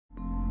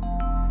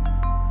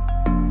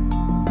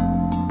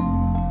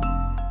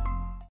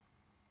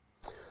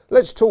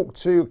Let's talk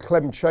to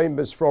Clem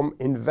Chambers from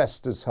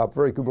Investors Hub.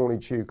 Very good morning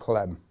to you,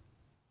 Clem.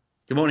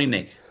 Good morning,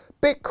 Nick.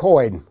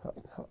 Bitcoin.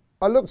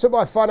 I looked at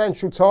my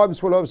Financial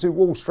Times when I was in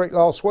Wall Street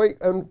last week,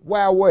 and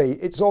wowee,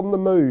 it's on the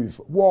move.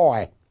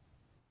 Why?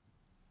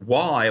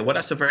 Why? Well,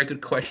 that's a very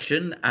good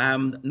question.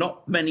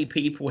 Not many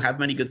people have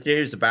many good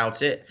theories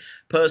about it.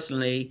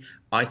 Personally,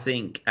 I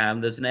think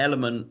there's an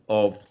element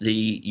of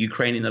the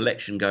Ukrainian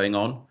election going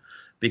on,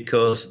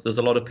 because there's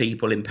a lot of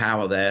people in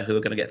power there who are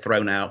going to get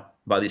thrown out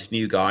by this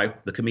new guy,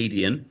 the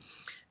comedian.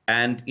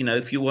 And, you know,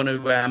 if you want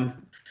to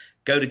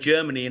go to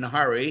Germany in a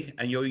hurry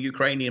and you're a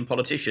Ukrainian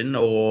politician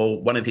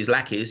or one of his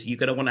lackeys, you're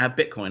going to want to have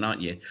Bitcoin,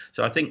 aren't you?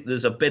 So I think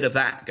there's a bit of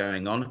that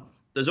going on.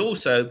 There's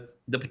also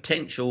the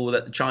potential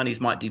that the Chinese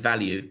might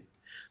devalue.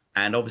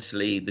 And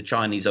obviously the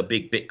Chinese are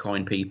big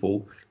Bitcoin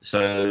people.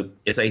 So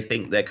if they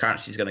think their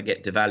currency is going to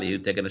get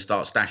devalued, they're going to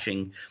start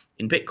stashing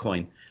in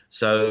Bitcoin.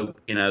 So,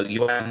 you know,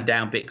 yuan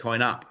down,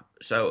 Bitcoin up.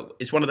 So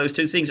it's one of those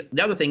two things.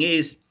 The other thing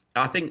is,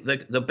 I think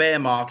the bear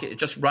market has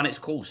just run its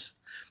course.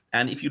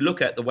 And if you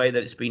look at the way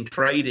that it's been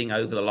trading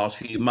over the last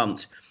few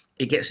months,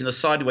 it gets in a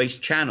sideways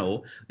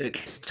channel. It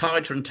gets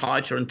tighter and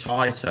tighter and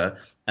tighter,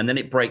 and then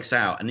it breaks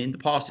out. And in the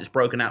past, it's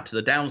broken out to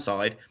the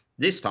downside.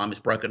 This time, it's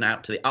broken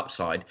out to the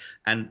upside.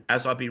 And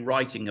as I've been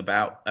writing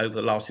about over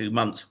the last few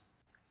months,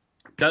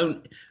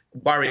 don't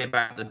worry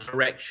about the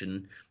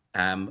direction.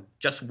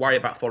 Just worry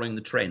about following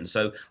the trend.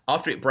 So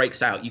after it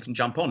breaks out, you can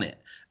jump on it.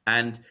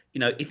 And, you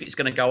know, if it's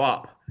going to go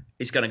up,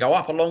 it's going to go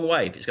up a long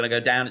way. If it's going to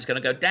go down, it's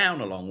going to go down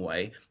a long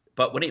way.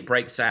 But when it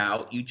breaks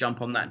out, you jump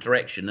on that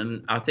direction.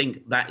 And I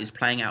think that is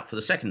playing out for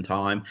the second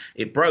time.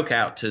 It broke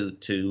out to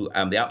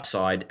the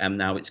upside, and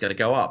now it's going to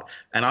go up.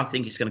 And I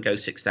think it's going to go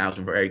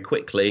 6,000 very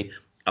quickly.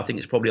 I think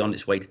it's probably on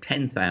its way to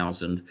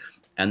 10,000.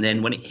 And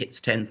then when it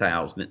hits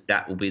 10,000,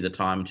 that will be the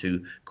time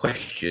to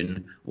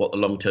question what the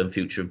long-term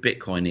future of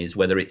Bitcoin is,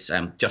 whether it's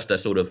just a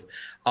sort of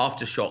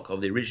aftershock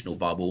of the original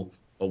bubble,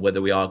 or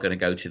whether we are going to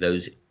go to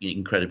those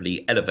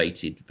incredibly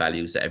elevated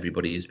values that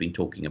everybody has been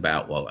talking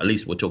about. Well, at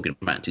least we're talking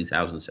about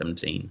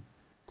 2017.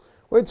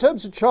 Well, in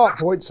terms of chart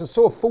points, I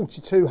saw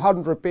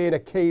 4,200 being a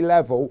key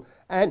level,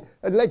 and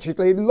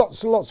allegedly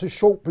lots and lots of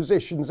short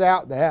positions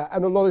out there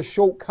and a lot of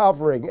short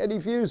covering. Any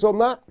views on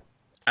that?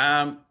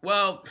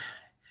 Well,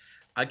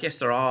 I guess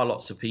there are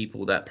lots of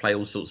people that play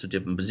all sorts of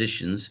different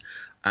positions,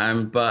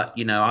 but,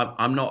 you know,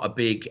 I'm not a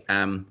big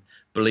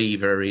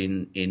believer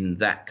in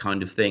that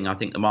kind of thing. I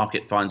think the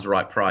market finds the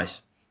right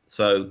price.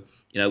 So,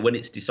 you know, when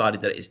it's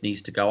decided that it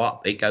needs to go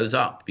up, it goes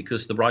up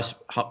because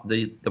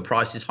the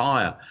price is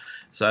higher.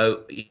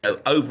 So, you know,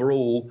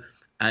 overall,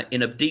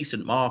 in a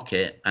decent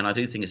market, and I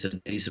do think it's a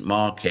decent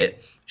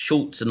market,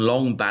 shorts and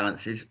long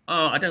balances,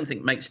 I don't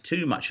think makes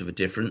too much of a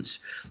difference.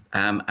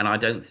 And I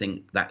don't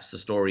think that's the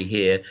story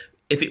here.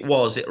 If it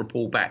was, it'll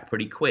pull back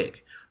pretty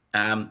quick.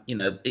 You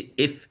know,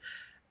 if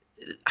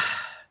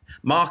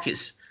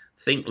markets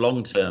think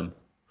long term,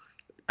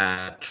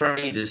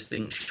 traders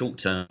think short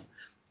term,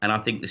 and I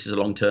think this is a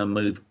long term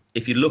move.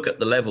 If you look at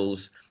the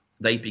levels,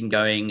 they've been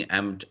going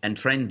and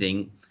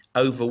trending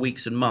over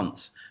weeks and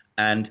months,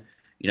 and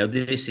you know,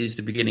 this is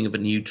the beginning of a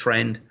new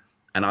trend,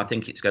 and I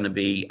think it's going to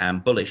be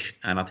bullish,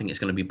 and I think it's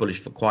going to be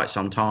bullish for quite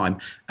some time.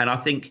 And I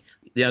think,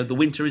 you know, the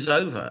winter is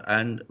over,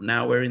 and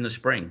now we're in the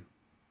spring.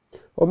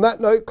 On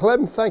that note,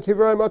 Clem, thank you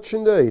very much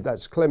indeed.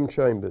 That's Clem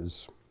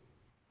Chambers.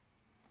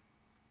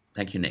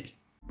 Thank you, Nick.